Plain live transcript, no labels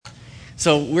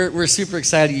So we're super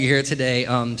excited you're here today,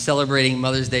 celebrating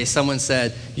Mother's Day. Someone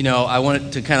said, I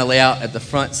wanted to kind of lay out at the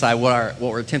front side what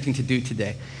we're attempting to do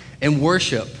today. In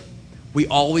worship, we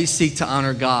always seek to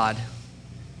honor God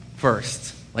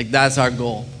first. Like that's our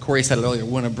goal. Corey said it earlier.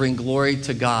 We want to bring glory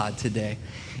to God today.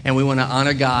 And we want to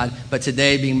honor God. But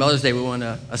today, being Mother's Day, we want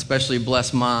to especially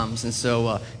bless moms. And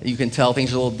so you can tell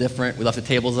things are a little different. We left the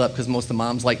tables up because most of the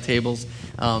moms like tables.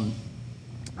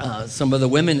 Some of the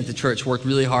women at the church worked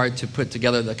really hard to put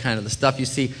together the kind of the stuff you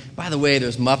see. By the way,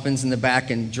 there's muffins in the back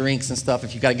and drinks and stuff.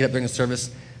 If you got to get up during the service,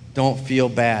 don't feel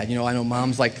bad. I know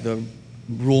moms like the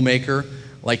rule maker,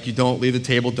 like you don't leave the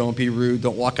table, don't be rude,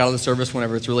 don't walk out of the service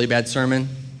whenever it's a really bad sermon.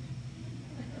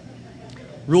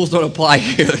 Rules don't apply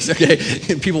here, okay?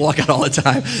 People walk out all the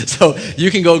time. So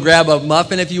you can go grab a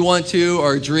muffin if you want to,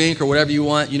 or a drink, or whatever you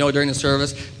want, during the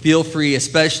service. Feel free,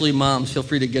 especially moms, feel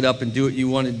free to get up and do what you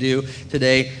want to do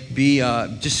today.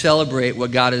 Just celebrate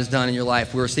what God has done in your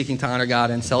life. We're seeking to honor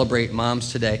God and celebrate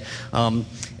moms today.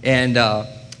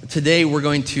 Today we're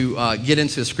going to get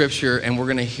into the scripture, and we're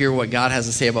going to hear what God has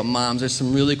to say about moms. There's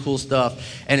some really cool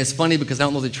stuff. And it's funny because I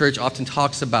don't know if the church often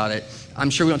talks about it.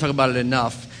 I'm sure we don't talk about it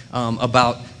enough.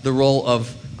 About the role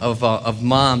of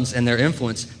moms and their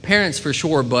influence. Parents for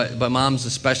sure, but moms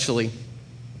especially.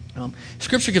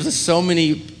 Scripture gives us so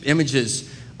many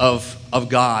images of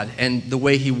God and the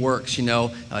way He works,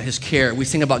 His care. We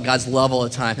sing about God's love all the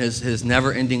time, His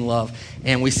never-ending love.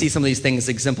 And we see some of these things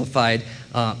exemplified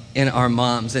in our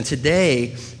moms. And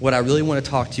today, what I really want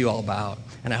to talk to you all about,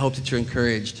 and I hope that you're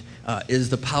encouraged, is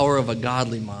the power of a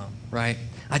godly mom, right?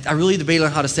 I really debated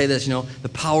on how to say this, the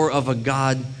power of a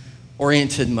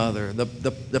God-oriented mother,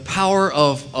 the power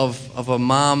of a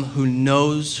mom who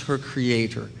knows her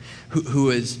Creator, who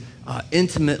is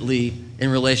intimately in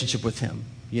relationship with Him,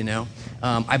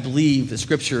 I believe the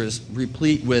Scripture is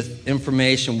replete with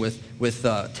information, with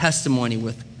testimony,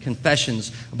 with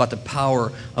confessions about the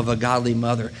power of a godly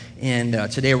mother. And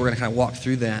today we're going to kind of walk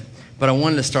through that. But I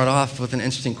wanted to start off with an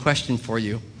interesting question for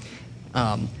you.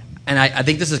 And I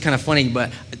think this is kind of funny,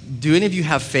 but do any of you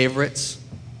have favorites?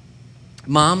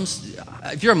 Moms,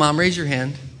 if you're a mom, raise your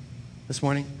hand this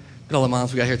morning. Look at all the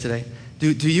moms we got here today.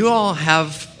 Do you all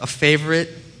have a favorite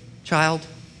child?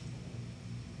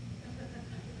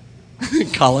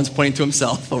 Colin's pointing to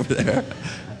himself over there.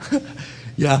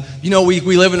 Yeah, we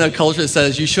live in a culture that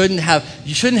says you shouldn't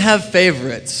have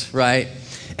favorites, right?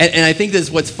 And I think that's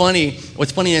what's funny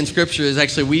in Scripture is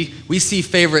actually we see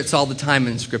favorites all the time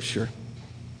in Scripture.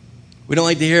 We don't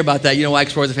like to hear about that. Why?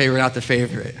 Because we're the favorite, not the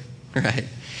favorite, right?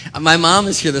 My mom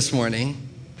is here this morning.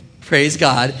 Praise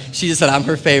God. She just said, I'm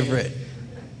her favorite.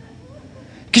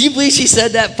 Can you believe she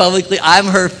said that publicly? I'm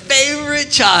her favorite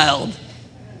child.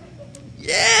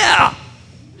 Yeah.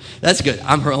 That's good.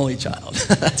 I'm her only child.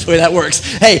 That's the way that works.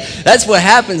 Hey, that's what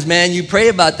happens, man. You pray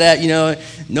about that,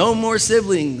 no more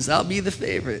siblings. I'll be the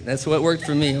favorite. That's what worked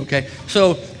for me, okay?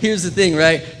 So here's the thing,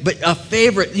 right? But a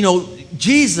favorite,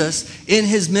 Jesus in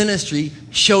His ministry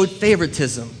showed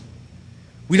favoritism.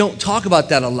 We don't talk about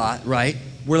that a lot, right?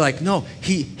 We're like, no,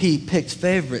 he picked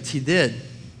favorites. He did,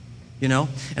 And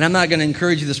I'm not going to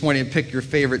encourage you this morning to pick your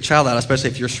favorite child out, especially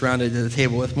if you're surrounded at the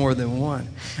table with more than one.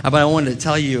 But I wanted to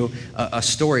tell you a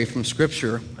story from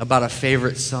Scripture about a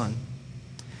favorite son.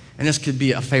 And this could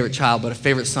be a favorite child, but a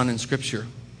favorite son in Scripture.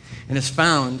 And it's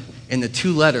found in the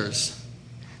 2 letters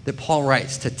that Paul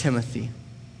writes to Timothy.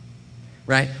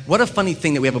 Right? What a funny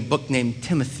thing that we have a book named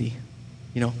Timothy.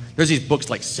 There's these books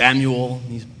like Samuel,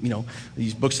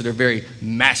 these books that are very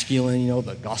masculine,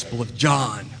 the Gospel of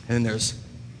John. And then there's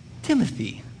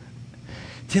Timothy.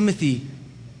 Timothy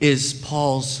is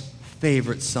Paul's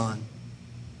favorite son.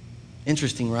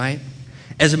 Interesting, right?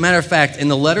 As a matter of fact, in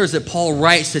the letters that Paul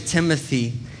writes to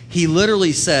Timothy, he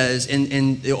literally says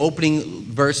in the opening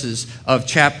verses of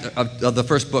the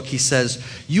first book, he says,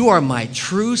 "You are my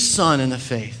true son in the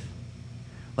faith."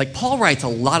 Like Paul writes a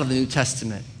lot of the New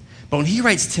Testament. But when he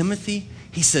writes Timothy,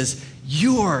 he says,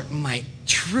 "You are my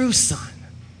true son,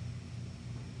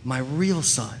 my real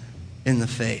son in the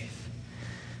faith."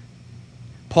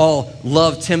 Paul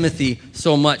loved Timothy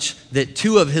so much that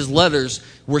 2 of his letters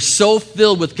were so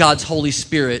filled with God's Holy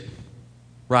Spirit,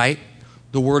 right?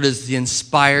 The word is the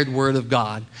inspired word of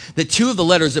God. That 2 of the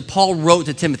letters that Paul wrote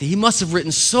to Timothy, he must have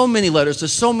written so many letters to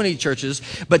so many churches,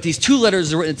 but these 2 letters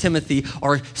that were written to Timothy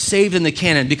are saved in the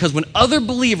canon because when other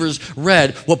believers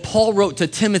read what Paul wrote to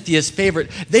Timothy as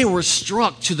favorite, they were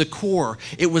struck to the core.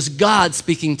 It was God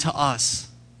speaking to us.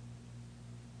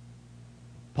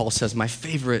 Paul says, my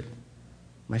favorite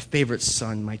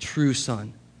son, my true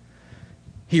son.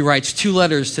 He writes 2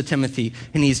 letters to Timothy,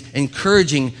 and he's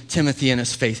encouraging Timothy in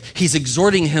his faith. He's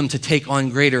exhorting him to take on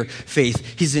greater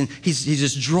faith. He's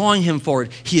just drawing him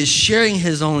forward. He is sharing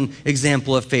his own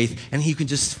example of faith, and you can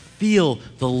just feel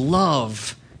the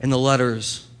love in the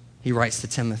letters he writes to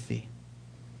Timothy.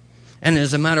 And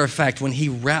as a matter of fact, when he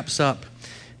wraps up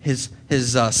his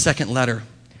second letter,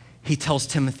 he tells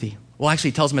Timothy, well,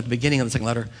 actually he tells him at the beginning of the second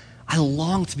letter, I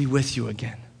long to be with you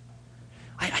again.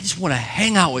 I just want to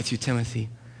hang out with you, Timothy.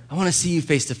 I want to see you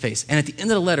face to face. And at the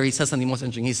end of the letter, he says something most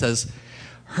interesting. He says,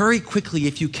 hurry quickly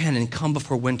if you can and come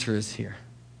before winter is here,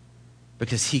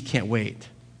 because he can't wait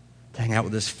to hang out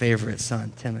with his favorite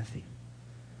son, Timothy.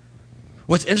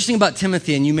 What's interesting about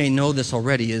Timothy, and you may know this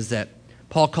already, is that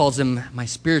Paul calls him my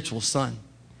spiritual son.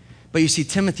 But you see,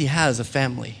 Timothy has a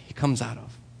family he comes out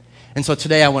of. And so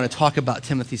today I want to talk about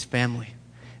Timothy's family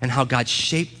and how God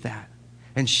shaped that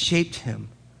and shaped him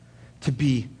to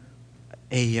be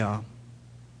a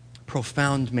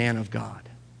profound man of God.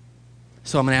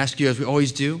 So I'm going to ask you, as we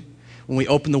always do, when we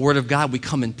open the Word of God, we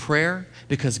come in prayer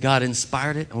because God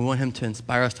inspired it, and we want him to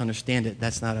inspire us to understand it.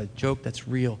 That's not a joke, that's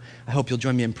real. I hope you'll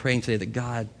join me in praying today that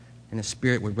God and His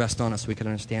Spirit would rest on us so we can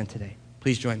understand today.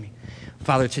 Please join me.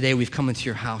 Father, today we've come into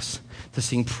your house to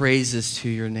sing praises to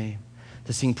your name,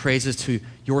 to sing praises to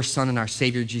your Son and our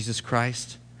Savior, Jesus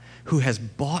Christ, who has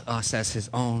bought us as his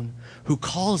own, who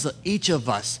calls each of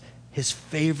us his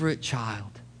favorite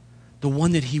child, the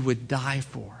one that he would die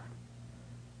for,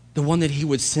 the one that he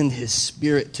would send his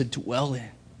Spirit to dwell in,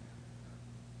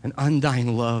 an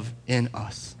undying love in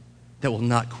us that will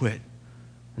not quit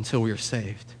until we are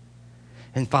saved.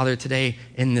 And Father, today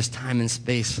in this time and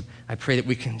space, I pray that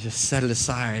we can just set it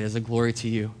aside as a glory to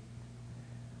you.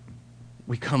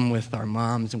 We come with our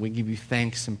moms and we give you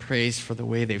thanks and praise for the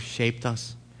way they've shaped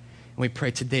us. And we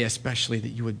pray today especially that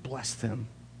you would bless them,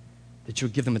 that you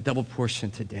would give them a double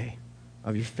portion today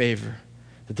of your favor,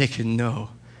 that they can know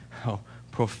how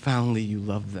profoundly you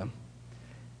love them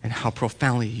and how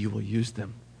profoundly you will use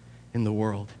them in the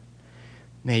world.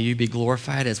 May you be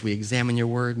glorified as we examine your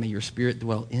word. May your Spirit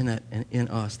dwell in it and in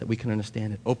us that we can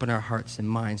understand it. Open our hearts and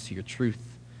minds to your truth,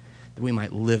 that we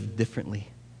might live differently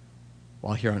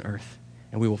while here on earth.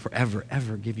 And we will forever,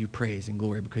 ever give you praise and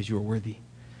glory because you are worthy.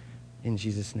 In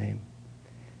Jesus' name,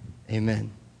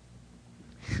 amen.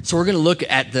 So we're going to look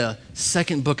at the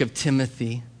second book of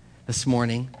Timothy this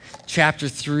morning, chapter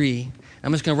 3.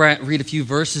 I'm just going to read a few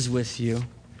verses with you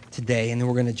today, and then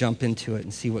we're going to jump into it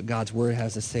and see what God's word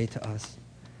has to say to us.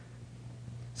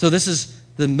 So this is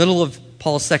the middle of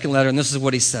Paul's second letter, and this is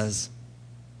what he says.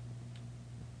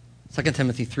 2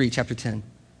 Timothy 3, chapter 10.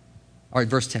 All right,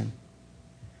 verse 10.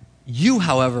 You,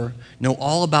 however, know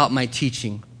all about my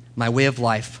teaching, my way of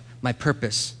life, my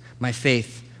purpose, my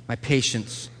faith, my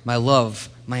patience, my love,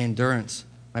 my endurance,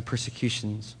 my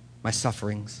persecutions, my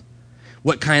sufferings.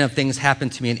 What kind of things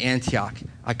happened to me in Antioch,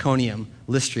 Iconium,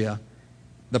 Lystra,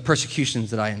 the persecutions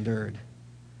that I endured.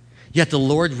 Yet the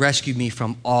Lord rescued me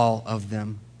from all of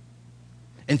them.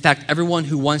 In fact, everyone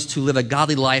who wants to live a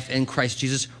godly life in Christ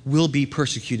Jesus will be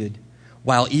persecuted,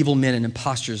 while evil men and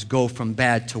impostors go from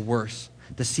bad to worse,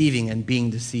 deceiving and being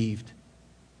deceived.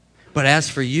 But as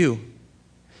for you,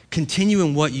 continue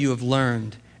in what you have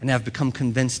learned and have become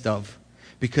convinced of,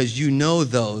 because you know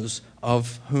those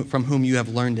from whom you have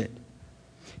learned it,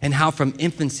 and how from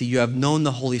infancy you have known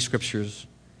the Holy Scriptures,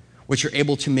 which are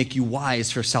able to make you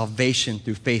wise for salvation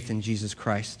through faith in Jesus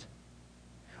Christ.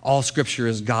 All Scripture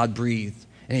is God-breathed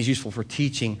and is useful for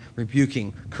teaching,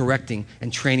 rebuking, correcting,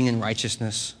 and training in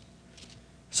righteousness,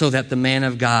 so that the man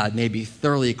of God may be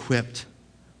thoroughly equipped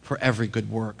for every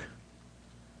good work.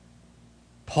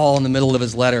 Paul, in the middle of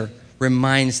his letter,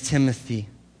 reminds Timothy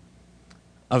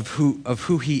of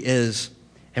who he is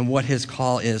and what his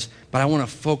call is. But I want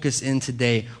to focus in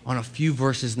today on a few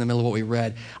verses in the middle of what we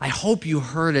read. I hope you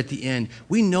heard at the end.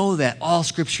 We know that all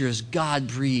Scripture is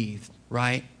God-breathed,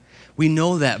 right? We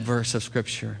know that verse of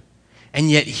Scripture.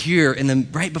 And yet here,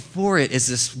 right before it, is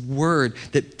this word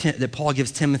that Paul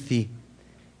gives Timothy.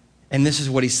 And this is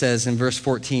what he says in verse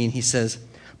 14. He says,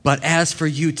 but as for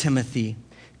you, Timothy,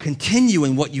 continue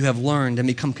in what you have learned and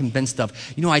become convinced of.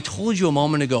 You know, I told you a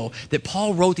moment ago that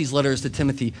Paul wrote these letters to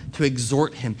Timothy to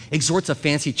exhort him. Exhort's a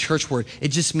fancy church word. It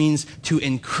just means to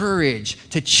encourage,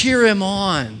 to cheer him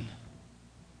on.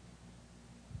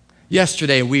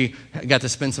 Yesterday, we got to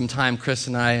spend some time, Chris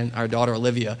and I and our daughter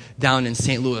Olivia, down in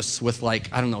St. Louis with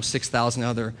 6,000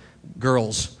 other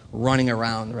girls running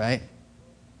around, right?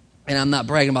 And I'm not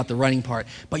bragging about the running part.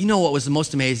 But you know what was the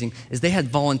most amazing is they had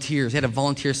volunteers. They had a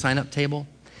volunteer sign-up table.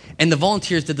 And the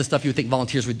volunteers did the stuff you would think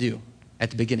volunteers would do. at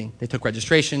the beginning. They took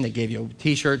registration, they gave you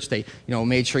T-shirts, they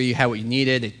made sure you had what you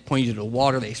needed, they pointed you to the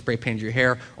water, they spray painted your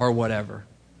hair, or whatever,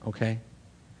 okay?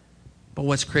 But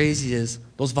what's crazy is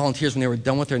those volunteers, when they were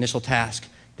done with their initial task,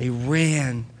 they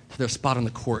ran to their spot on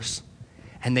the course,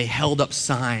 and they held up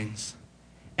signs,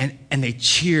 and they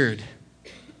cheered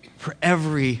for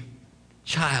every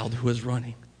child who was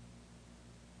running.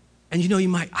 And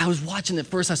I was watching at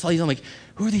first, I saw these, I'm like,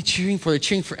 who are they cheering for? They're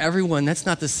cheering for everyone. That's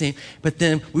not the same. But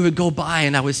then we would go by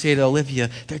and I would say to Olivia,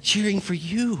 they're cheering for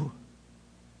you.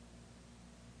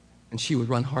 And she would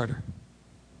run harder.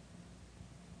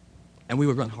 And we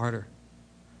would run harder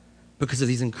because of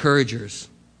these encouragers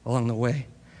along the way.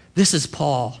 This is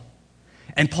Paul.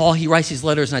 And Paul, he writes these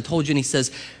letters, and I told you, and he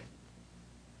says,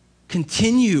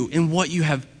 continue in what you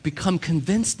have become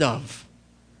convinced of.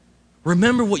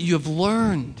 Remember what you have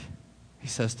learned, he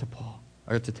says to Paul,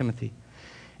 or to Timothy.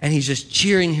 And he's just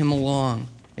cheering him along,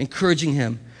 encouraging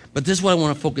him. But this is what I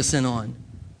want to focus in on.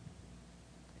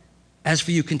 As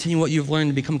for you, continue what you've learned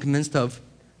and become convinced of.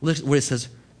 Look what it says,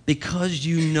 because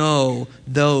you know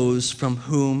those from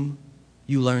whom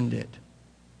you learned it.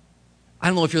 I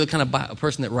don't know if you're the kind of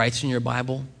person that writes in your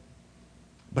Bible,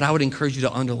 but I would encourage you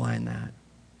to underline that.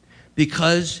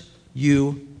 Because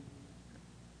you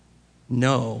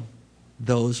know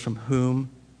those from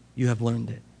whom you have learned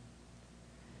it.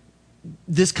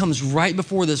 This comes right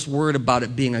before this word about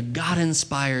it being a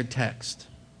God-inspired text.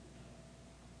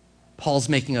 Paul's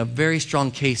making a very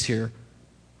strong case here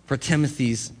for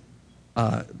Timothy's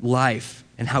life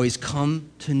and how he's come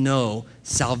to know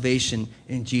salvation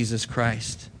in Jesus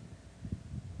Christ.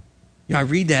 I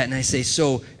read that and I say,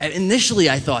 so initially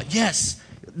I thought, yes,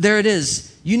 there it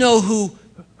is. You know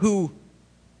who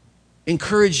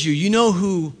encouraged you. You know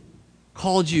who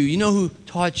called you. You know who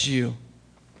taught you.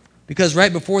 Because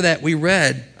right before that, we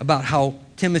read about how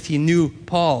Timothy knew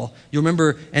Paul. You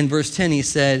remember in verse 10, he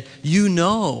said, you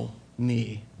know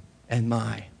me and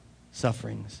my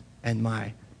sufferings and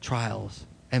my trials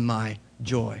and my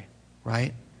joy,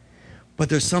 right? But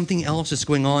there's something else that's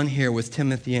going on here with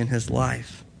Timothy in his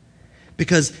life.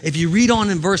 Because if you read on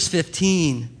in verse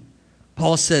 15,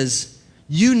 Paul says,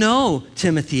 you know,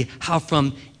 Timothy, how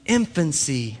from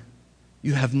infancy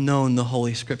you have known the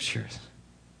Holy Scriptures.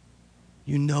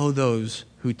 You know those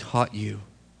who taught you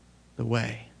the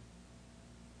way.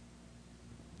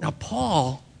 Now,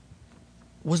 Paul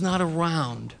was not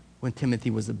around when Timothy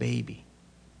was a baby.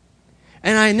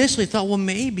 And I initially thought, well,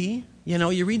 maybe,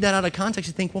 you read that out of context,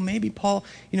 you think, well, maybe Paul,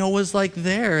 was like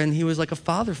there and he was like a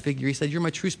father figure. He said, you're my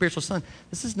true spiritual son.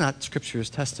 This is not Scripture's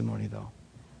testimony, though.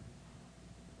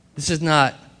 This is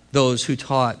not those who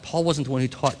taught. Paul wasn't the one who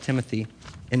taught Timothy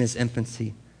in his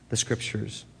infancy the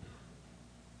Scriptures.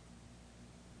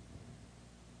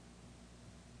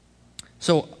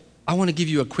 So I want to give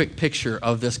you a quick picture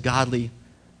of this godly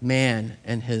man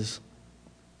and his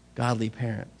godly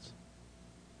parents.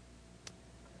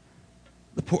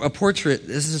 A portrait,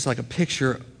 this is just like a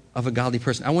picture of a godly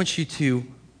person. I want you to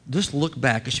just look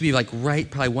back. It should be like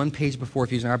probably one page before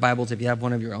if you're using our Bibles. If you have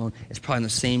one of your own, it's probably on the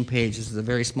same page. This is a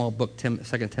very small book, 2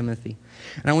 Timothy.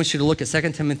 And I want you to look at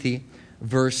 2 Timothy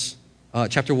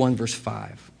chapter 1, verse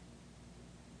 5.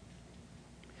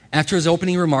 After his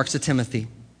opening remarks to Timothy,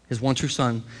 his one true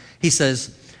son, he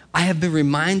says, I have been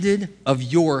reminded of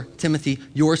your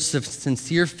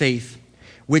sincere faith,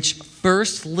 which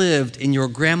first lived in your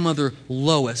grandmother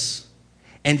Lois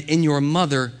and in your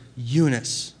mother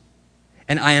Eunice,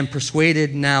 and I am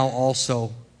persuaded now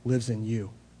also lives in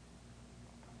you.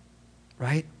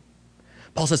 Right?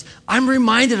 Paul says, I'm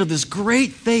reminded of this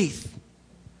great faith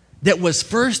that was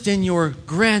first in your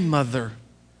grandmother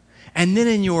and then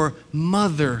in your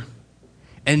mother.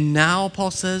 And now,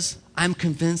 Paul says, I'm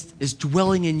convinced is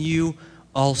dwelling in you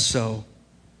also.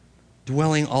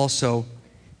 Dwelling also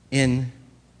in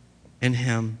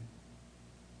him.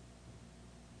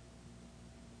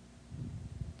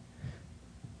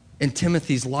 In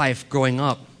Timothy's life growing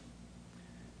up,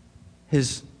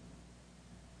 his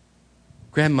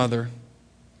grandmother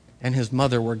and his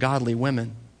mother were godly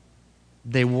women.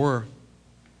 They were.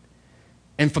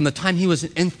 And from the time he was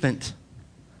an infant,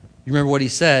 you remember what he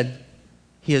said?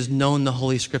 He has known the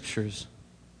Holy Scriptures.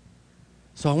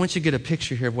 So I want you to get a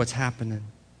picture here of what's happening.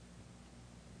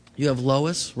 You have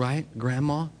Lois, right?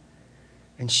 Grandma.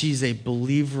 And she's a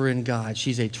believer in God.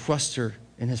 She's a truster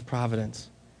in His providence.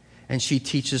 And she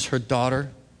teaches her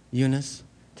daughter, Eunice,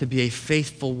 to be a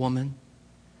faithful woman.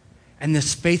 And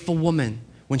this faithful woman,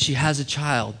 when she has a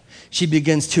child, she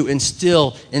begins to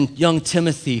instill in young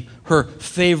Timothy, her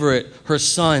favorite, her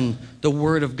son, the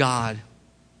Word of God.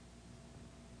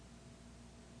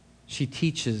 She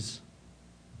teaches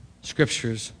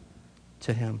Scriptures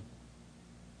to him.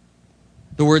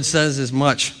 The word says as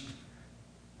much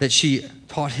that she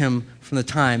taught him from the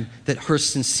time that her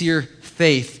sincere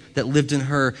faith that lived in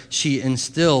her, she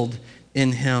instilled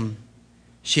in him.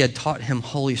 She had taught him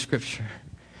Holy Scripture.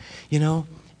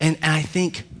 And I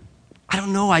think, I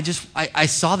don't know, I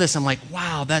saw this, I'm like,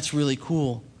 wow, that's really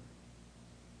cool.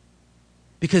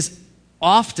 Because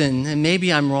often, and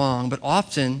maybe I'm wrong, but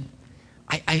often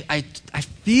I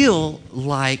feel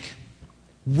like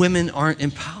women aren't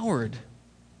empowered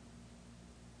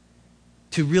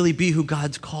to really be who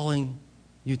God's calling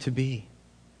you to be.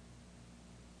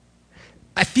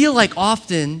 I feel like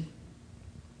often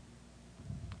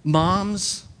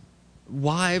moms,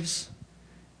 wives,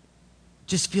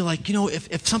 just feel like,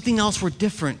 if something else were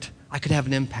different, I could have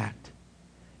an impact.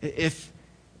 If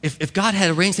God had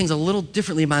arranged things a little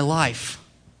differently in my life,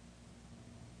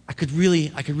 I could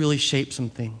really shape some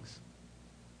things.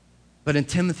 But in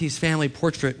Timothy's family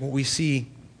portrait, what we see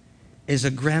is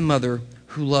a grandmother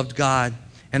who loved God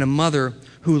and a mother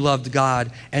who loved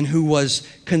God and who was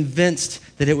convinced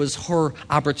that it was her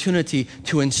opportunity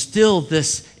to instill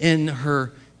this in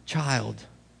her child,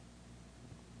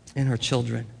 in her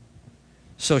children.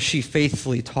 So she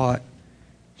faithfully taught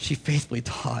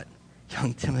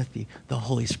young Timothy the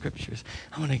Holy Scriptures.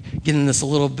 I'm going to get into this a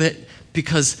little bit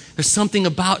because there's something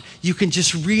about, you can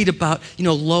just read about,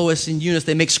 Lois and Eunice.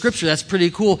 They make Scripture. That's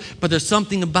pretty cool. But there's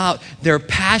something about their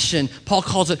passion. Paul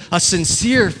calls it a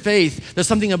sincere faith. There's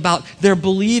something about their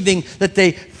believing that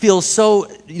they feel so,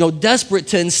 desperate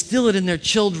to instill it in their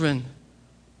children.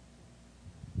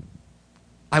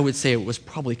 I would say it was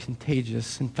probably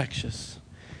contagious, infectious.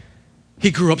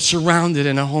 He grew up surrounded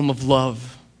in a home of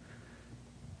love.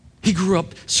 He grew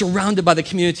up surrounded by the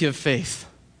community of faith.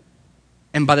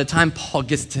 And by the time Paul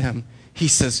gets to him, he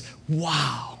says,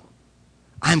 wow,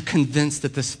 I'm convinced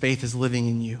that this faith is living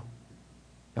in you,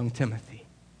 young Timothy.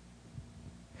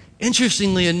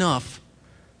 Interestingly enough,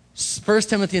 1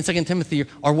 Timothy and 2 Timothy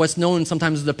are what's known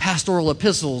sometimes as the pastoral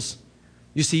epistles,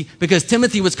 you see, because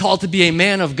Timothy was called to be a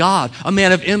man of God, a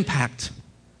man of impact.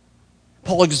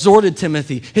 Paul exhorted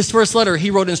Timothy. His first letter, he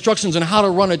wrote instructions on how to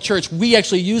run a church. We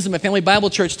actually use them at Family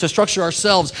Bible Church to structure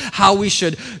ourselves, how we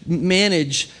should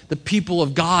manage the people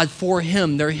of God for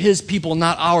him. They're his people,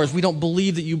 not ours. We don't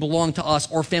believe that you belong to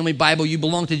us or Family Bible. You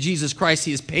belong to Jesus Christ.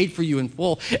 He has paid for you in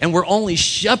full. And we're only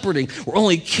shepherding. We're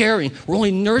only caring. We're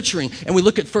only nurturing. And we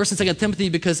look at 1 and 2 Timothy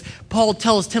because Paul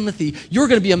tells Timothy, you're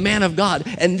going to be a man of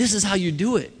God, and this is how you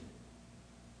do it.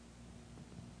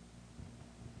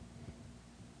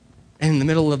 And in the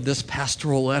middle of this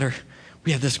pastoral letter,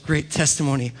 we have this great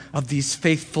testimony of these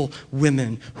faithful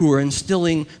women who are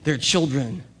instilling their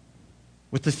children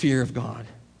with the fear of God,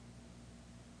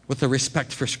 with a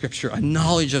respect for Scripture, a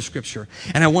knowledge of Scripture.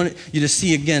 And I want you to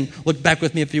see again, look back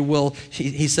with me if you will,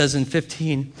 he says in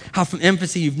 15, how from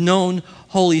infancy you've known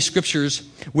Holy Scriptures,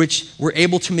 which were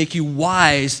able to make you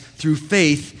wise through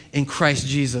faith in Christ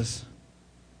Jesus.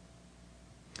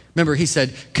 Remember, he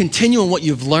said, continue in what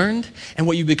you've learned and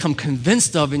what you've become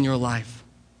convinced of in your life,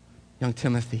 young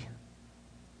Timothy.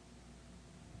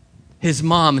 His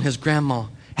mom and his grandma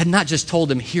had not just told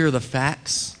him, here are the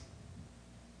facts,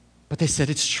 but they said,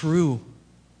 it's true.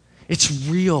 It's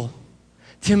real.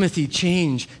 Timothy,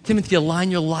 change. Timothy, align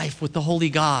your life with the Holy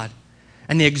God.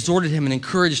 And they exhorted him and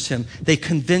encouraged him. They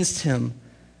convinced him.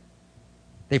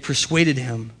 They persuaded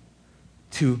him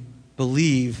to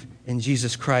believe in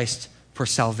Jesus Christ for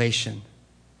salvation.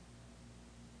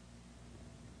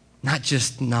 Not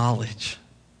just knowledge.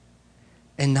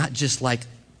 And not just like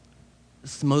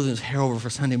smoothing his hair over for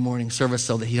Sunday morning service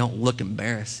so that he don't look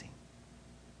embarrassing.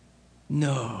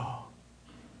 No.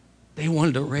 They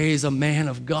wanted to raise a man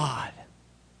of God.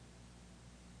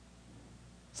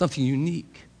 Something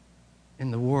unique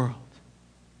in the world.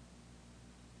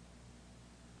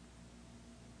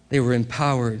 They were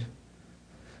empowered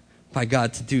by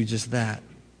God to do just that.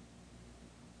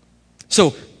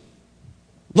 So,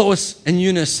 Lois and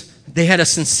Eunice, they had a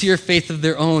sincere faith of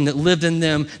their own that lived in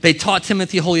them. They taught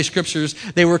Timothy Holy Scriptures.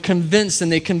 They were convinced, and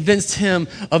they convinced him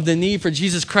of the need for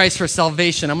Jesus Christ for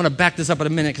salvation. I'm going to back this up in a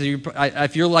minute, because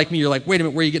if you're like me, you're like, wait a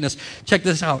minute, where are you getting this? Check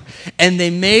this out. And they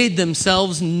made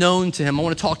themselves known to him. I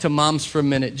want to talk to moms for a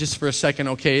minute, just for a second,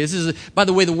 okay? This is, by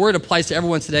the way, the word applies to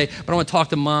everyone today, but I want to talk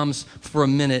to moms for a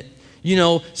minute. You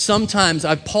know, sometimes,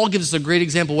 Paul gives us a great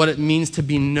example of what it means to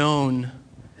be known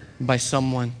by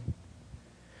someone.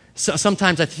 So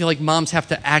sometimes I feel like moms have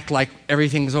to act like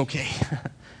everything's okay,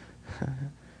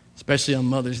 especially on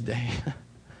Mother's Day.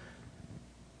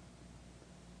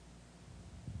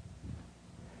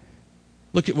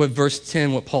 Look at what verse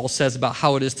 10, what Paul says about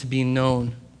how it is to be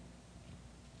known.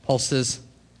 Paul says,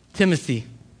 Timothy,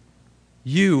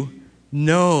 you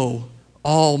know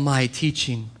all my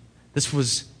teaching. This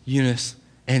was Eunice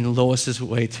and Lois's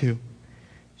way too.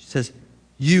 She says,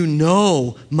 you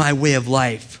know my way of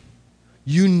life.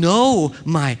 You know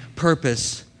my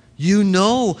purpose. You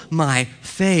know my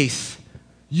faith.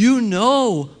 You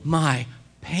know my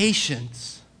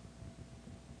patience.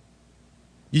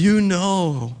 You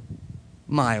know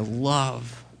my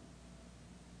love.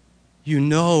 You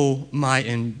know my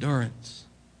endurance.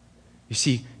 You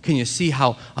see, can you see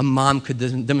how a mom could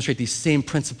demonstrate these same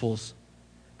principles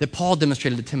that Paul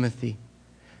demonstrated to Timothy?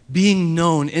 Being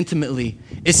known intimately.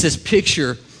 It's this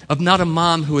picture of not a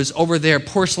mom who is over there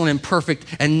porcelain and perfect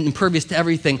and impervious to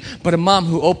everything, but a mom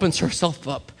who opens herself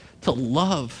up to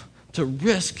love, to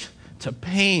risk, to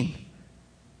pain,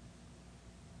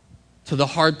 to the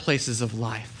hard places of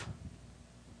life.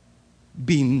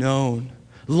 Be known.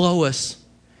 Lois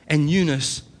and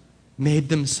Eunice made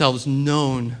themselves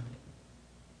known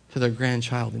to their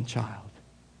grandchild and child.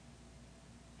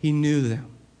 He knew them.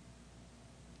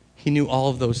 He knew all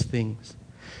of those things.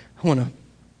 The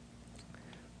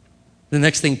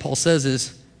next thing Paul says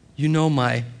is, you know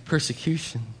my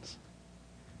persecutions.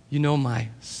 You know my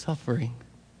suffering.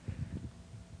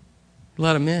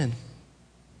 Let him in.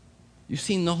 You've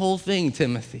seen the whole thing,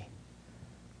 Timothy.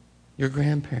 Your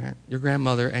grandparent, your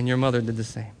grandmother, and your mother did the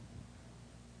same.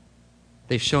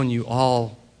 They've shown you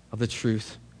all of the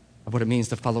truth of what it means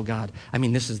to follow God. I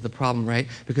mean, this is the problem, right?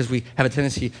 Because we have a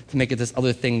tendency to make it this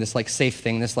other thing, this like safe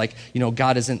thing, this like,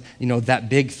 God isn't, that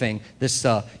big thing, this,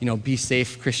 be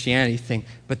safe Christianity thing.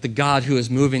 But the God who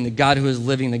is moving, the God who is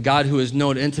living, the God who is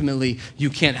known intimately, you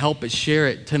can't help but share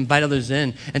it, to invite others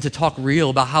in, and to talk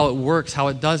real about how it works, how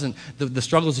it doesn't, the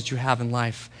struggles that you have in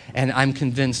life. And I'm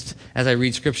convinced, as I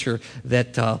read Scripture,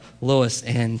 that Lois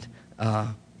and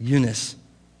Eunice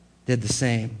did the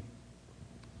same.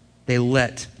 They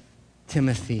let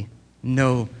Timothy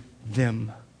know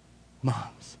them.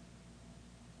 Moms.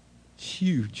 It's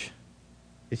huge.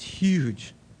 It's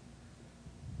huge.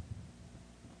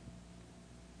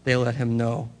 They let him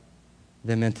know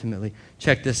them intimately.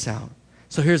 Check this out.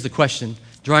 So here's the question.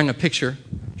 Drawing a picture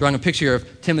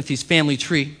of Timothy's family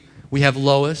tree. We have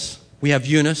Lois, we have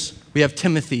Eunice, we have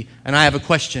Timothy, and I have a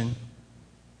question.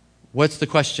 What's the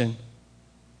question?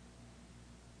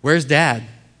 Where's Dad?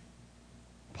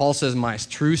 Paul says, my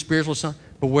true spiritual son.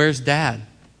 But where's Dad?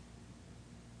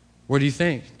 What do you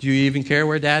think? Do you even care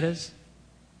where Dad is?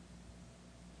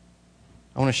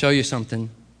 I want to show you something.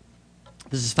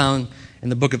 This is found in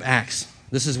the book of Acts.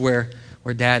 This is where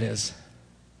Dad is.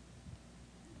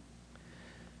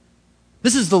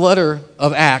 This is the letter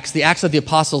of Acts, the Acts of the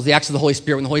Apostles, the Acts of the Holy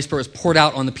Spirit, when the Holy Spirit was poured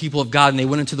out on the people of God and they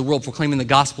went into the world proclaiming the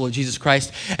gospel of Jesus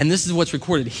Christ. And this is what's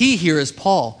recorded. He here is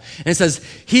Paul. And it says,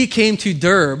 he came to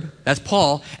Derbe, that's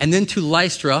Paul, and then to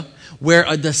Lystra, where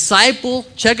a disciple,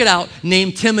 check it out,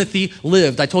 named Timothy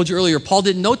lived. I told you earlier, Paul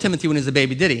didn't know Timothy when he was a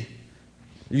baby, did he?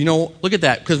 Look at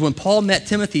that. Because when Paul met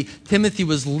Timothy, Timothy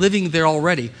was living there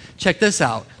already. Check this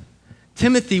out.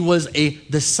 Timothy was a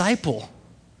disciple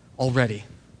already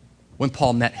when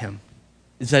Paul met him.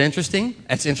 Is that interesting?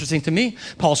 That's interesting to me.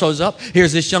 Paul shows up.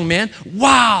 Here's this young man.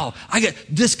 Wow, I get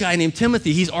this guy named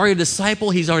Timothy. He's already a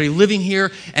disciple. He's already living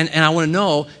here. And I want to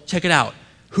know, check it out,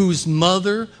 whose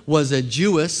mother was a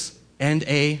Jewess and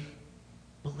a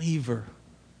believer.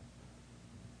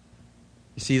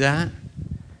 You see that?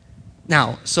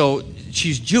 Now, so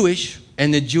she's Jewish,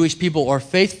 and the Jewish people are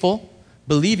faithful,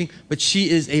 believing, but she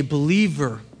is a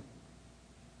believer.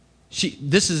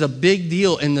 This is a big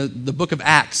deal in the book of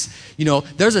Acts.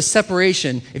 There's a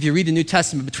separation, if you read the New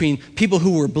Testament, between people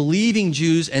who were believing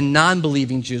Jews and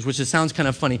non-believing Jews, which sounds kind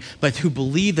of funny, but who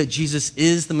believe that Jesus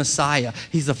is the Messiah.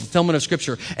 He's the fulfillment of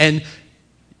Scripture. And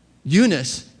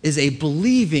Eunice is a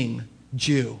believing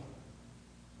Jew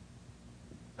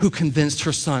who convinced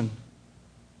her son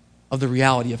of the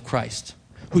reality of Christ,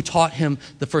 who taught him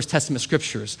the First Testament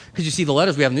Scriptures. Because you see, the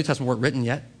letters we have in the New Testament weren't written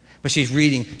yet, but she's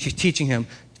reading, she's teaching him,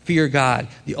 fear God,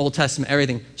 the Old Testament,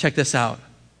 everything. Check this out.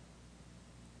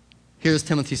 Here's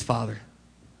Timothy's father,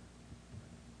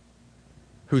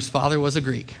 whose father was a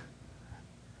Greek.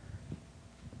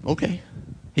 Okay,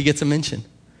 he gets a mention.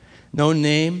 No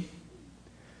name.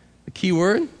 The key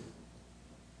word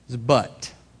is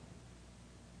but.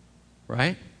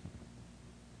 Right?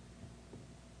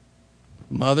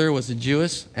 Mother was a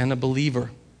Jewess and a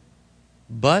believer,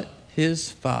 but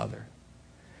his father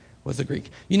was a Greek.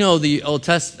 The Old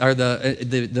Testament, or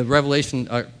the Revelation,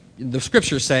 the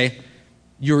Scriptures say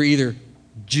you were either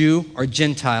Jew or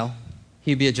Gentile.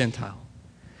 He'd be a Gentile.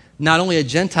 Not only a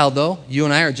Gentile, though, you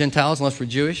and I are Gentiles unless we're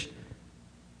Jewish,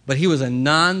 but he was a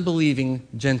non-believing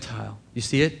Gentile. You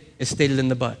see it? It's stated in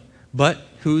the but. but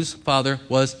whose father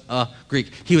was a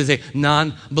Greek. He was a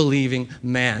non-believing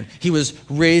man. He was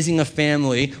raising a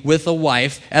family with a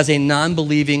wife as a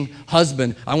non-believing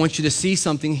husband. I want you to see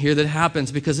something here that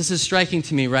happens because this is striking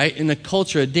to me, right? In a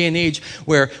culture, a day and age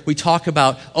where we talk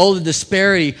about, the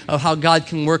disparity of how God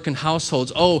can work in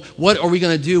households. What are we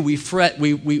going to do? We fret,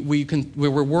 we're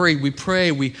worried, we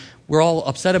pray, we're all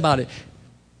upset about it.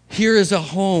 Here is a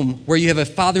home where you have a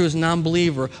father who's a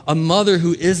non-believer, a mother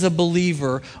who is a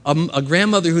believer, a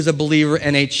grandmother who's a believer,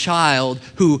 and a child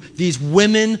who these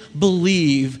women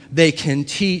believe they can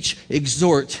teach,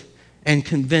 exhort, and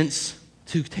convince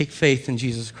to take faith in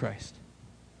Jesus Christ.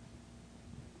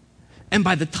 And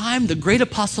by the time the great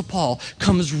Apostle Paul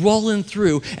comes rolling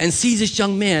through and sees this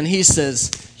young man, he says,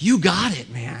 "You got it,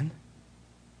 man.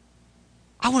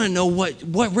 I want to know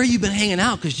where you've been hanging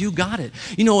out because you got it."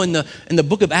 You know, in the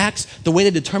book of Acts, the way they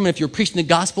determine if you're preaching the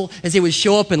gospel is they would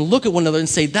show up and look at one another and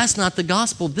say, "That's not the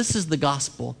gospel. This is the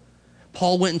gospel."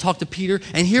 Paul went and talked to Peter,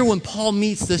 and here when Paul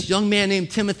meets this young man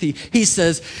named Timothy, he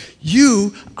says,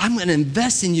 I'm going to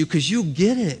invest in you because you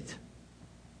get it.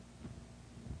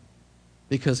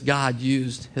 Because God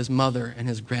used his mother and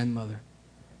his grandmother.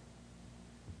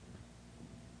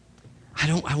 I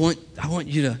don't want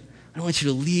you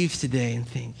to leave today and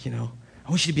think, I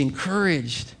want you to be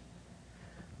encouraged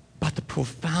about the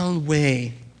profound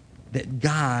way that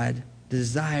God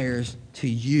desires to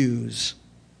use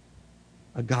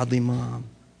a godly mom.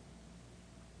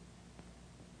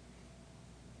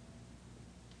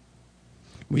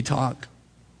 We talk,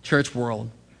 church world,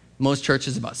 most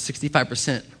churches, about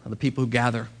 65% of the people who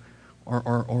gather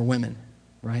are women,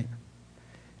 right?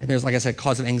 And there's, like I said,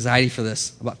 cause of anxiety for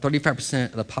this. About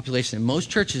 35% of the population in most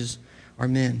churches are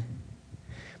men.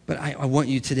 But I want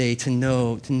you today to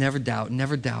know, to never doubt,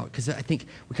 because I think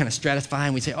we kind of stratify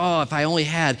and we say, if I only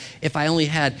had.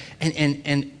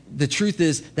 And the truth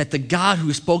is that the God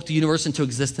who spoke the universe into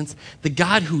existence, the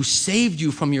God who saved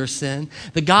you from your sin,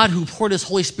 the God who poured his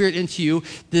Holy Spirit into you,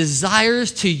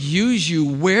 desires to use you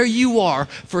where you are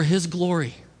for his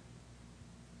glory.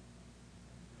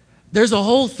 There's a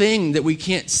whole thing that we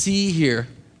can't see here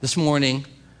this morning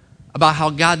about how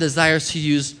God desires to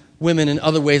use women in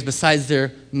other ways besides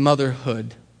their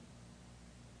motherhood.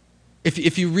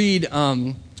 If you read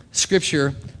Scripture,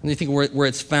 and you think where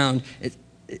it's found,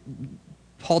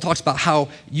 Paul talks about how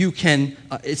you can,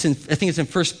 I think it's in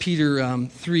 1 Peter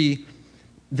 3,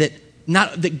 that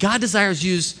God desires to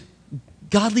use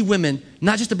godly women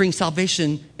not just to bring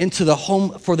salvation into the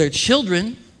home for their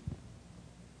children,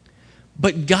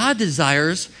 but God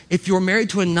desires, if you're married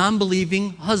to a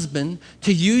non-believing husband,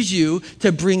 to use you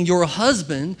to bring your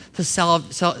husband to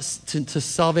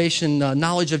salvation,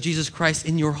 knowledge of Jesus Christ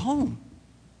in your home.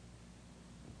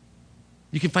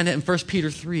 You can find that in 1 Peter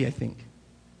 3, I think,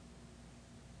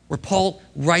 where Paul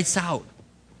writes out,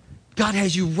 God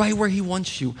has you right where he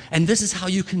wants you, and this is how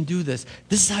you can do this.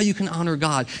 This is how you can honor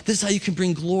God. This is how you can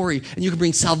bring glory, and you can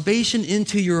bring salvation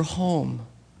into your home.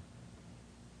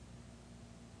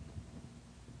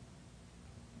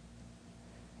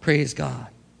 Praise God.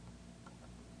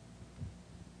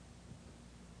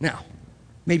 Now,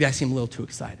 maybe I seem a little too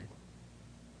excited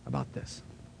about this.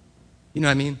 You know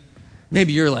what I mean?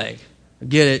 Maybe you're like,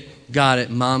 get it, got it,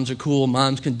 moms are cool,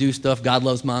 moms can do stuff, God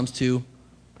loves moms too.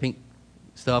 Pink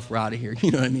stuff, we're out of here.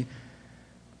 You know what I mean?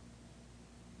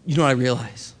 You know what I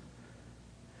realize?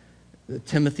 The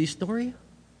Timothy story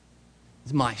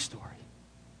is my story.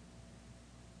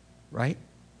 Right?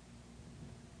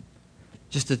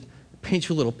 Just to paint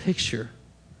you a little picture.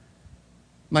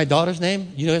 My daughter's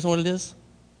name, you guys know what it is?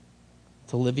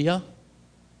 It's Olivia.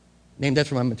 Named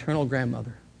after my maternal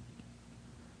grandmother.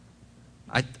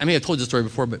 I may have told you the story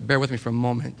before, but bear with me for a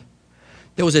moment.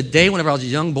 There was a day whenever I was a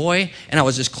young boy, and I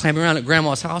was just clambering around at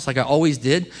Grandma's house like I always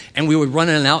did, and we would run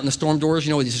in and out in the storm doors,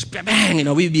 with just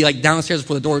bang, we'd be like downstairs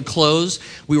before the door would close.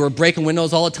 We were breaking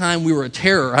windows all the time. We were a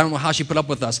terror. I don't know how she put up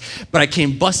with us. But I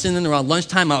came busting in around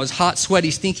lunchtime. I was hot,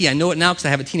 sweaty, stinky. I know it now because I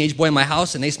have a teenage boy in my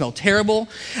house, and they smell terrible.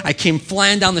 I came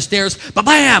flying down the stairs,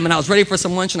 ba-bam, and I was ready for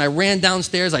some lunch, and I ran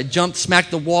downstairs. I jumped,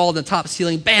 smacked the wall, the top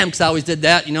ceiling, bam, because I always did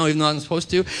that, even though I wasn't supposed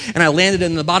to. And I landed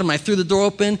in the bottom. I threw the door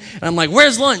open, and I'm like,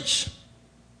 "Where's lunch?"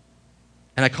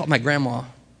 And I caught my grandma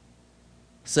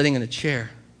sitting in a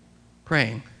chair,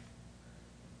 praying.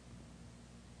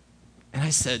 And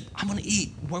I said, "I'm going to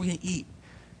eat. What are we going to eat?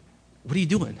 What are you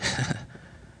doing?"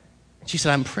 And she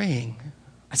said, "I'm praying."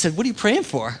 I said, "What are you praying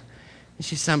for?" And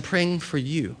she said, "I'm praying for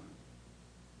you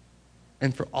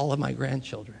and for all of my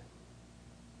grandchildren."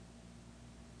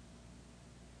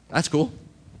 That's cool.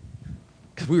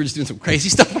 Because we were just doing some crazy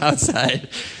stuff outside.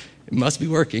 It must be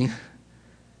working.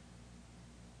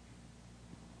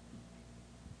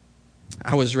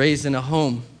 I was raised in a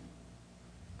home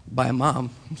by a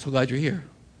mom, I'm so glad you're here,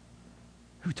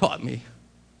 who taught me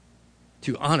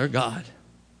to honor God,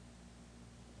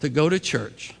 to go to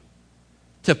church,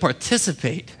 to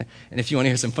participate. And if you want to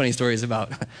hear some funny stories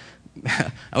about,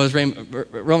 I was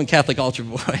Roman Catholic altar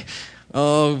boy.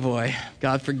 Oh boy,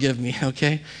 God forgive me,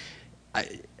 okay?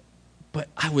 But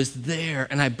I was there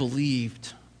and I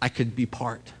believed I could be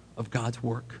part of God's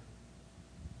work,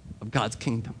 of God's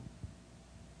kingdom.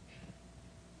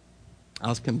 I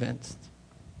was convinced.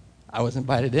 I was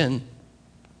invited in.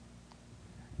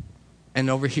 And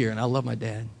over here, and I love my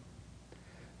dad,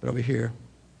 but over here,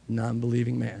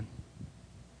 non-believing man,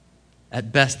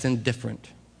 at best indifferent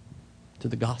to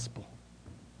the gospel.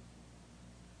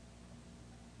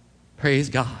 Praise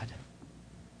God.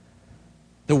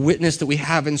 The witness that we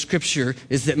have in Scripture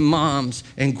is that moms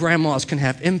and grandmas can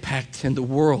have impact in the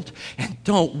world. And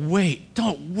don't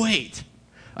wait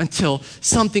until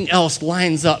something else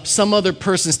lines up. Some other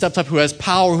person steps up who has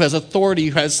power, who has authority,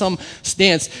 who has some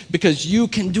stance, because you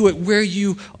can do it where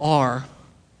you are.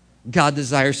 God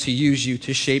desires to use you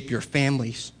to shape your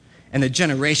families and the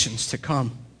generations to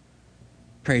come.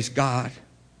 Praise God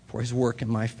for his work in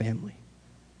my family.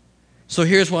 So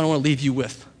here's what I want to leave you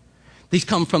with. These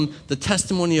come from the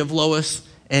testimony of Lois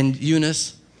and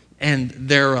Eunice and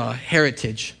their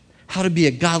heritage. How to be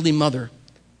a godly mother.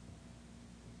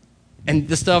 And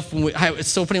the stuff, it's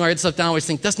so funny when I write stuff down, I always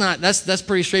think, that's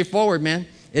pretty straightforward, man.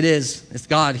 It is. It's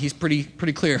God. He's pretty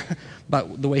clear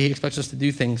about the way he expects us to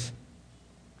do things.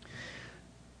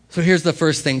 So here's the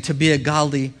first thing, to be a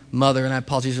godly mother, and I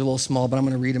apologize, they're a little small, but I'm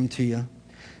going to read them to you.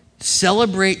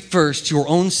 Celebrate first your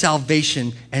own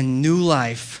salvation and new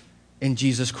life in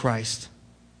Jesus Christ.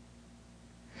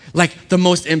 Like the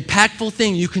most impactful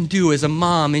thing you can do as a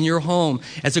mom in your home,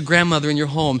 as a grandmother in your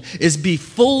home, is be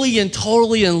fully and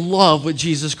totally in love with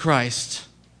Jesus Christ.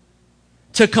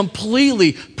 To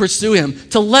completely pursue him,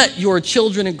 to let your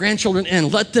children and grandchildren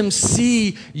in, let them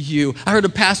see you. I heard a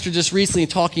pastor just recently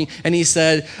talking, and he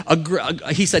said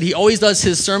he always does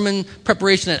his sermon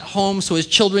preparation at home so his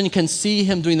children can see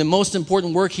him doing the most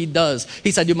important work he does.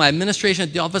 He said, I do my administration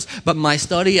at the office, but my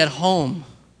study at home.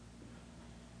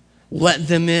 Let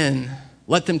them in.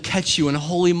 Let them catch you in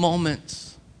holy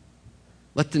moments.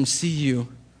 Let them see you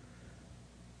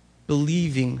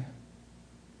believing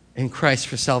in Christ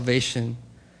for salvation.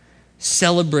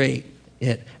 Celebrate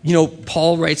it. You know,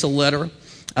 Paul writes a letter,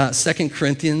 2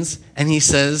 Corinthians, and he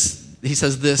says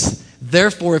this,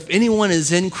 therefore, if anyone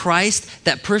is in Christ,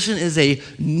 that person is a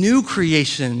new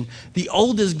creation. The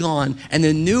old is gone, and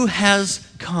the new has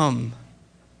come.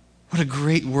 What a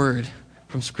great word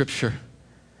from Scripture.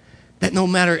 That no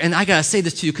matter, and I got to say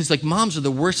this to you, because like moms are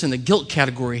the worst in the guilt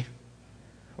category.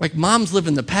 Like moms live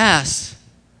in the past.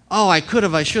 Oh, I could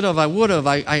have, I should have, I would have,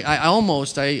 I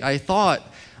almost, I thought,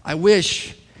 I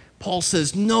wish. Paul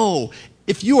says, no,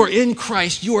 if you are in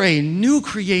Christ, you are a new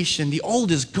creation. The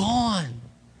old is gone.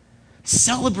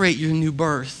 Celebrate your new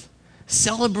birth.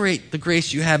 Celebrate the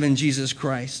grace you have in Jesus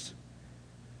Christ.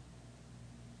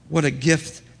 What a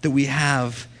gift that we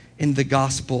have in the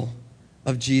gospel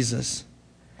of Jesus.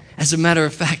 As a matter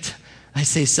of fact, I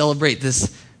say celebrate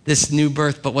this new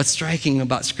birth, but what's striking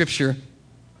about Scripture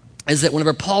is that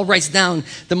whenever Paul writes down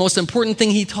the most important thing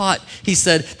he taught, he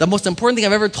said, the most important thing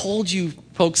I've ever told you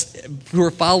folks who are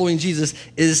following Jesus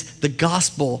is the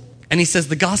gospel. And he says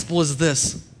the gospel is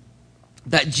this,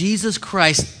 that Jesus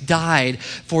Christ died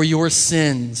for your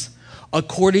sins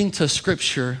according to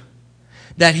Scripture,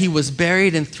 that he was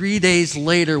buried and 3 days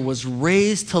later was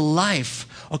raised to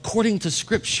life according to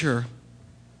Scripture.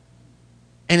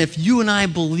 And if you and I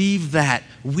believe that,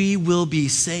 we will be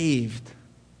saved.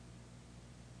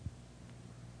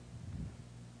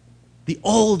 The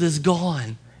old is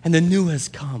gone and the new has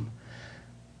come.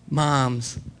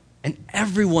 Moms and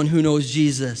everyone who knows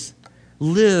Jesus,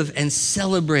 live and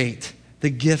celebrate the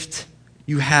gift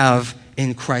you have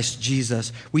in Christ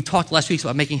Jesus. We talked last week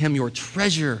about making him your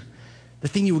treasure, the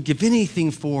thing you would give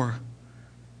anything for.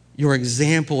 Your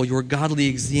example, your godly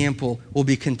example, will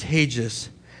be contagious.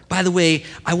 By the way,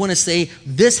 I want to say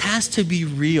this has to be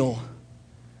real.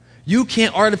 You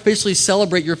can't artificially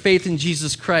celebrate your faith in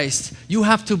Jesus Christ. You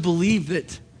have to believe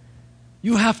it.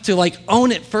 You have to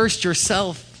own it first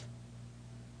yourself.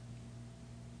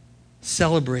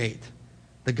 Celebrate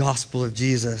the gospel of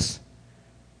Jesus.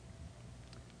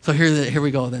 So here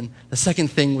we go then. The second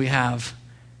thing we have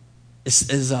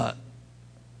is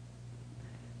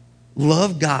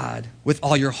love God with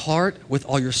all your heart, with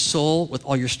all your soul, with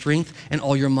all your strength, and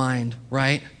all your mind,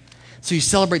 right? So you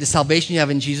celebrate the salvation you have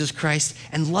in Jesus Christ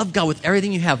and love God with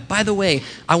everything you have. By the way,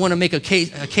 I want to make a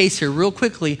case here real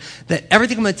quickly that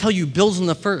everything I'm going to tell you builds on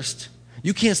the first.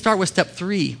 You can't start with step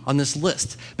 3 on this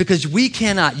list because you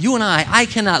and I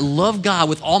cannot love God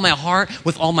with all my heart,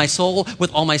 with all my soul,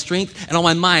 with all my strength, and all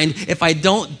my mind if I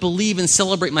don't believe and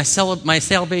celebrate my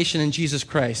salvation in Jesus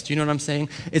Christ. Do you know what I'm saying?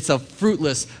 It's a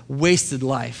fruitless, wasted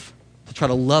life to try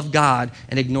to love God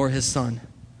and ignore his son.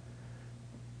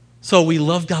 So we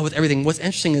love God with everything. What's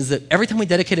interesting is that every time we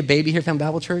dedicate a baby here at Family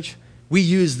Bible Church, we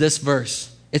use this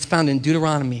verse. It's found in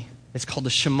Deuteronomy. It's called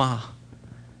the Shema,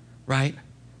 right?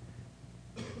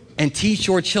 And teach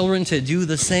your children to do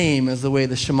the same as the way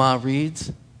the Shema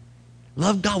reads.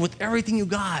 Love God with everything you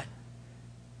got.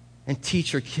 And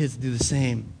teach your kids to do the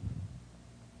same.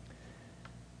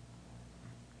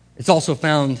 It's also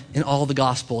found in all the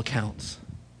gospel accounts.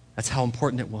 That's how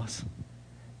important it was.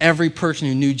 Every person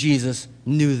who knew Jesus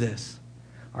knew this.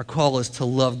 Our call is to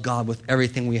love God with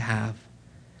everything we have.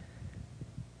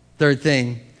 Third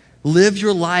thing, live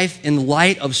your life in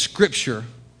light of Scripture.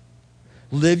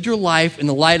 Live your life in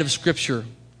the light of Scripture,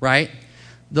 right?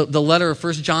 The letter of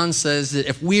 1 John says that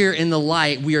if we're in the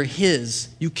light, we are his.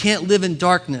 You can't live in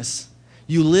darkness.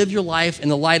 You live your life in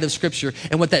the light of Scripture.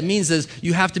 And what that means is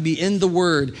you have to be in the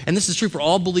Word. And this is true for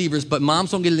all believers, but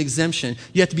moms don't get an exemption.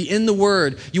 You have to be in the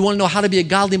Word. You want to know how to be a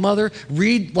godly mother?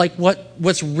 Read like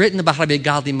what's written about how to be a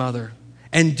godly mother.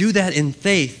 And do that in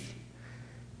faith.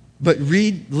 But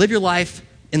live your life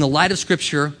in the light of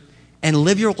Scripture and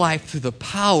live your life through the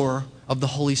power of the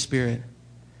Holy Spirit.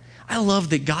 I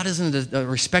love that God isn't a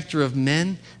respecter of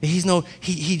men.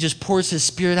 He just pours his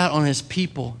Spirit out on his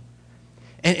people.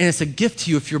 And it's a gift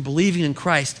to you if you're believing in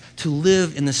Christ to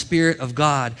live in the Spirit of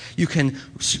God. You can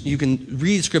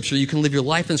read Scripture. You can live your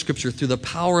life in Scripture through the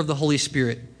power of the Holy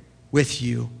Spirit with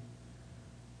you.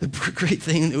 The great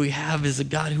thing that we have is a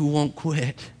God who won't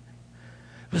quit.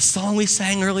 The song we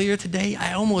sang earlier today,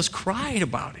 I almost cried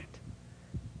about it.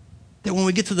 That when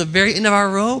we get to the very end of our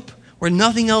rope, where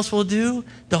nothing else will do,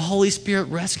 the Holy Spirit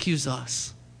rescues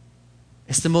us.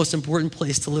 It's the most important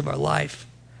place to live our life.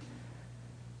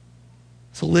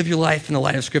 So live your life in the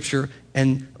light of Scripture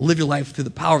and live your life through the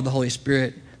power of the Holy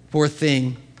Spirit. Fourth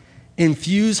thing,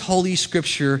 infuse Holy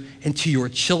Scripture into your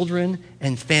children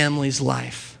and family's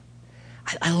life.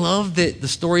 I love that the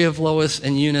story of Lois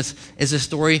and Eunice is a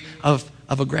story of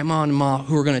a grandma and mom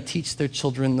who are going to teach their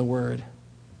children the Word.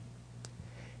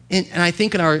 And I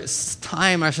think in our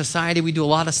time, our society, we do a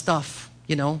lot of stuff,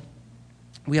 you know.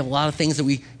 We have a lot of things that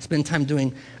we spend time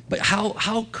doing. But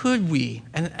how could we,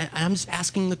 and I'm just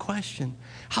asking the question,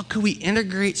 how could we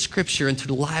integrate Scripture into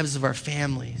the lives of our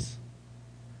families?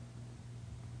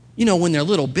 You know, when they're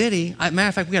little bitty, matter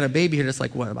of fact, we got a baby here that's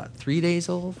like, what, about 3 days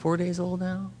old, 4 days old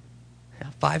now? Yeah,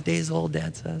 5 days old,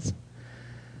 Dad says.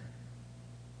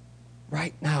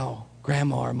 Right now,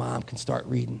 grandma or mom can start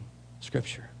reading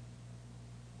Scripture.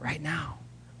 Right now.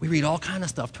 We read all kinds of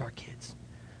stuff to our kids.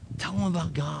 Tell them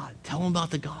about God. Tell them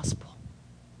about the gospel.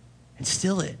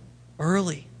 Instill it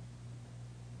early.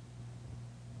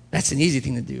 That's an easy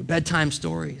thing to do. Bedtime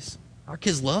stories. Our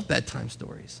kids love bedtime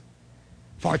stories.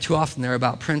 Far too often they're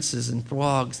about princes and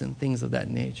frogs and things of that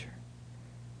nature.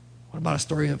 What about a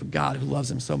story of a God who loves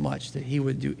them so much that he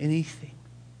would do anything,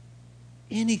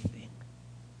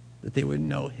 that they would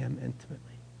know him intimately?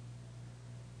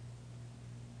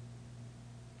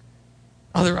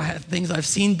 Other things I've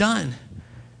seen done.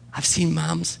 I've seen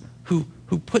moms who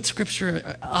put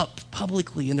Scripture up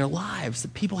publicly in their lives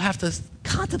that people have to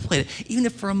contemplate it, even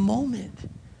if for a moment.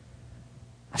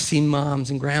 I've seen moms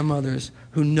and grandmothers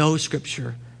who know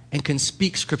Scripture and can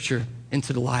speak Scripture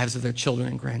into the lives of their children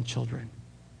and grandchildren.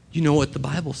 Do you know what the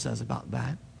Bible says about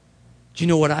that? Do you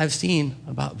know what I've seen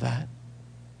about that?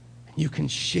 You can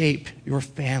shape your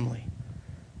family.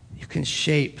 You can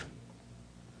shape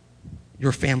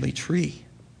your family tree.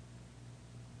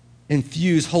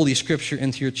 Infuse Holy Scripture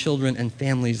into your children and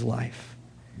family's life.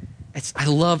 I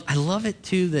love it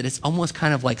too that it's almost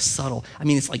kind of like subtle. I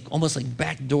mean, it's like almost like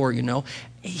backdoor, you know.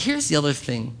 Here's the other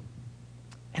thing,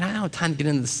 and I don't have time to get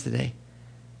into this today,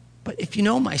 but if you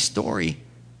know my story,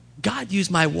 God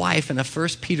used my wife in a 1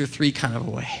 Peter 3 kind of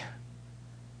a way.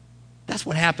 That's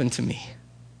what happened to me.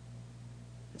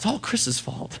 It's all Chris's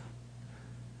fault.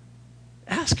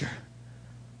 Ask her.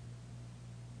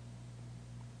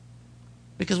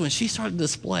 Because when she started to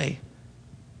display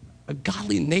a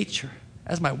godly nature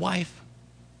as my wife,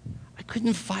 I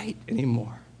couldn't fight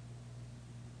anymore.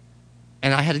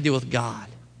 And I had to deal with God.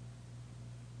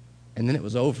 And then it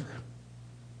was over.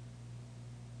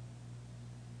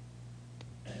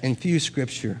 Infuse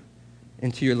Scripture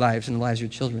into your lives and the lives of your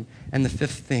children. And the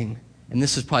fifth thing, and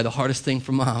this is probably the hardest thing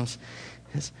for moms,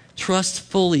 is trust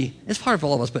fully. It's hard for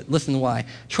all of us, but listen why.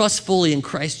 Trust fully in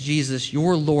Christ Jesus,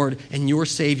 your Lord and your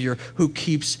Savior, who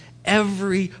keeps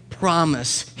every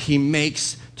promise he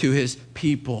makes to his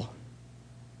people.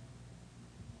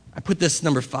 I put this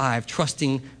number 5,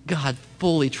 trusting God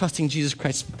fully, trusting Jesus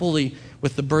Christ fully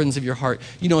with the burdens of your heart.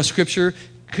 You know, Scripture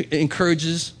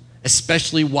encourages,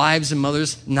 especially wives and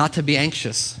mothers, not to be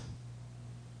anxious.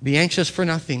 Be anxious for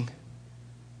nothing.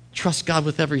 Trust God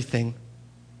with everything.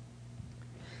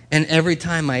 And every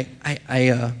time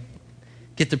I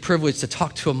get the privilege to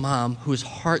talk to a mom who is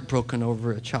heartbroken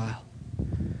over a child,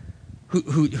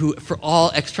 who for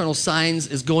all external signs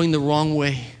is going the wrong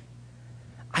way.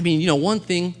 I mean, you know, one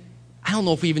thing, I don't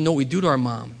know if we even know what we do to our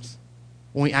moms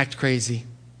when we act crazy.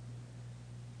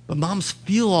 But moms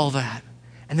feel all that.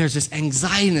 And there's this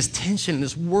anxiety and this tension and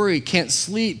this worry. Can't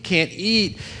sleep, can't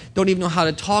eat, don't even know how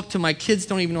to talk to my kids,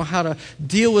 don't even know how to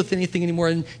deal with anything anymore.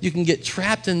 And you can get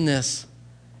trapped in this.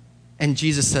 And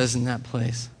Jesus says in that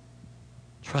place,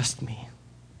 trust me.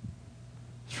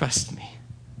 Trust me.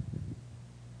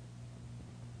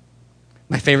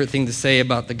 My favorite thing to say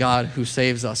about the God who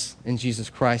saves us in Jesus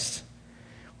Christ,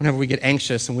 whenever we get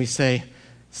anxious and we say,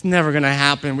 it's never going to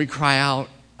happen, we cry out,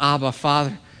 Abba,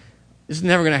 Father, it's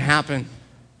never going to happen.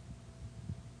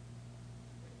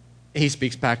 He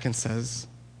speaks back and says,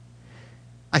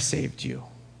 I saved you.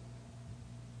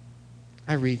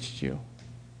 I reached you.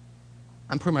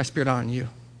 I'm putting my Spirit on you.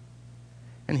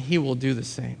 And he will do the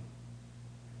same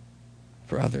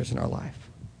for others in our life.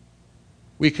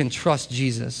 We can trust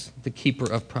Jesus, the keeper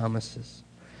of promises.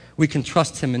 We can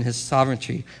trust him in his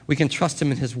sovereignty. We can trust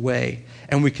him in his way.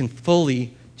 And we can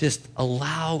fully just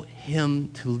allow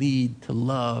him to lead, to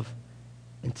love,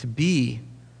 and to be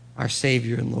our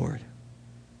Savior and Lord.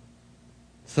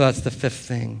 So that's the 5th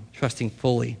thing, trusting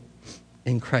fully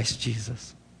in Christ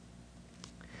Jesus.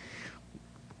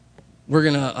 We're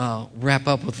going to wrap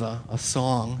up with a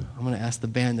song. I'm going to ask the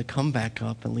band to come back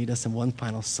up and lead us in one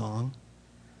final song.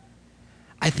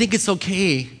 I think it's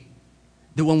okay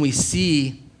that when we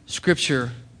see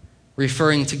Scripture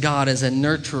referring to God as a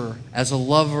nurturer, as a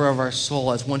lover of our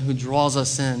soul, as one who draws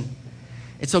us in,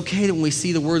 it's okay that when we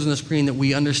see the words on the screen that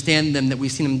we understand them, that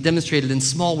we've seen them demonstrated in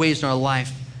small ways in our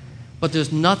life. But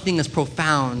there's nothing as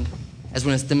profound as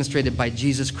when it's demonstrated by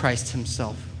Jesus Christ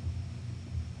himself.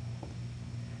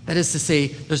 That is to say,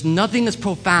 there's nothing as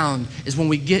profound as when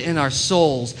we get in our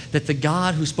souls that the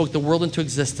God who spoke the world into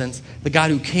existence, the God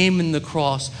who came in the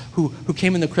cross, who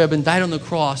came in the crib and died on the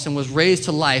cross and was raised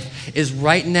to life, is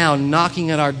right now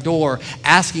knocking at our door,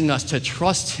 asking us to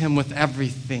trust him with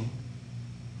everything.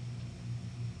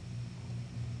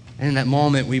 And in that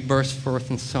moment, we burst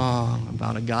forth in song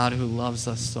about a God who loves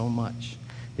us so much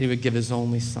that he would give his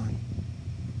only Son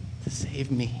to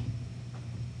save me.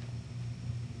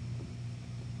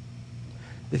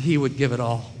 That he would give it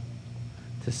all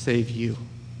to save you.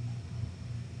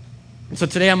 And so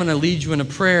today I'm going to lead you in a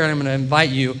prayer, and I'm going to invite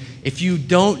you, if you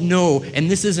don't know, and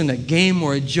this isn't a game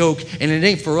or a joke, and it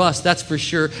ain't for us, that's for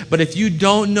sure, but if you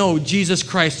don't know Jesus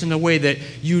Christ in a way that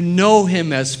you know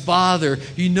him as Father,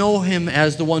 you know him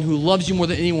as the one who loves you more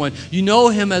than anyone, you know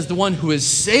him as the one who is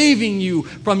saving you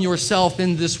from yourself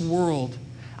in this world,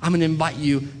 I'm going to invite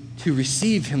you to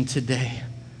receive him today.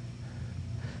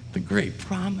 The great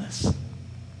promise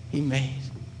he made.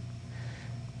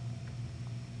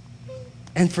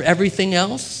 And for everything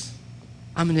else,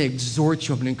 I'm going to exhort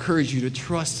you, I'm going to encourage you to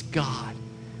trust God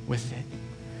with it,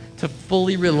 to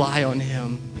fully rely on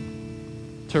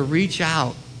him, to reach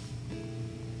out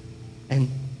and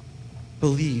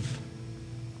believe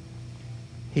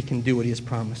he can do what he has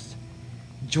promised.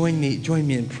 Join me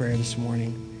in prayer this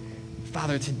morning.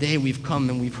 Father, today we've come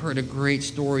and we've heard a great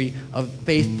story of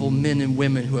faithful men and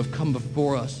women who have come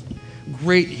before us.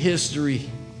 Great history,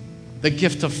 the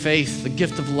gift of faith, the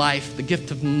gift of life, the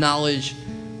gift of knowledge,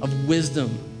 of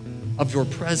wisdom, of your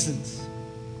presence,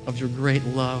 of your great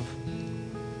love.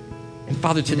 And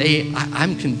Father, today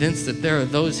I'm convinced that there are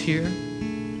those here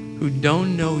who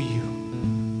don't know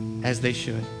you as they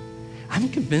should. I'm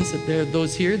convinced that there are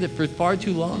those here that for far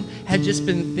too long had just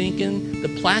been thinking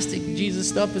the plastic Jesus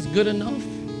stuff is good enough.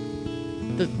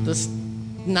 The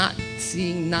not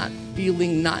seeing, not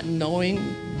feeling, not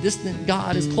knowing, distant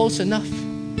God is close enough.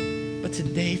 But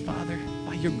today, Father,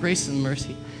 by your grace and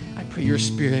mercy, I pray your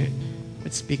Spirit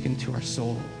would speak into our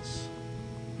souls,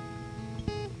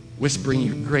 whispering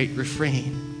your great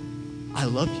refrain, I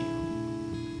love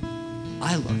you.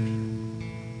 I love you.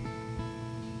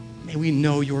 May we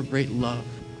know your great love.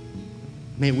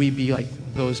 May we be like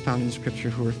those found in Scripture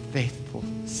who are faithful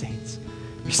saints,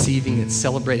 receiving it,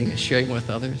 celebrating it, sharing it with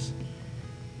others.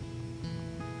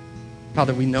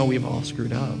 Father, we know we've all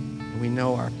screwed up, and we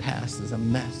know our past is a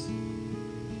mess.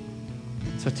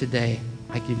 So today,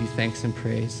 I give you thanks and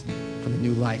praise. for the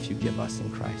new life you give us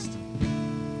in Christ.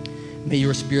 May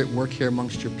your Spirit work here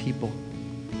amongst your people.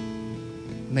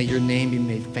 May your name be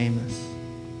made famous.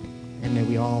 And may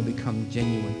we all become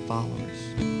genuine followers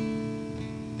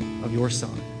of your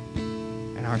Son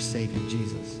and our Savior,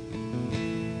 Jesus.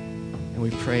 And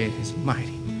we pray in his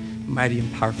mighty, mighty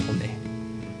and powerful name.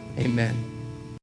 Amen.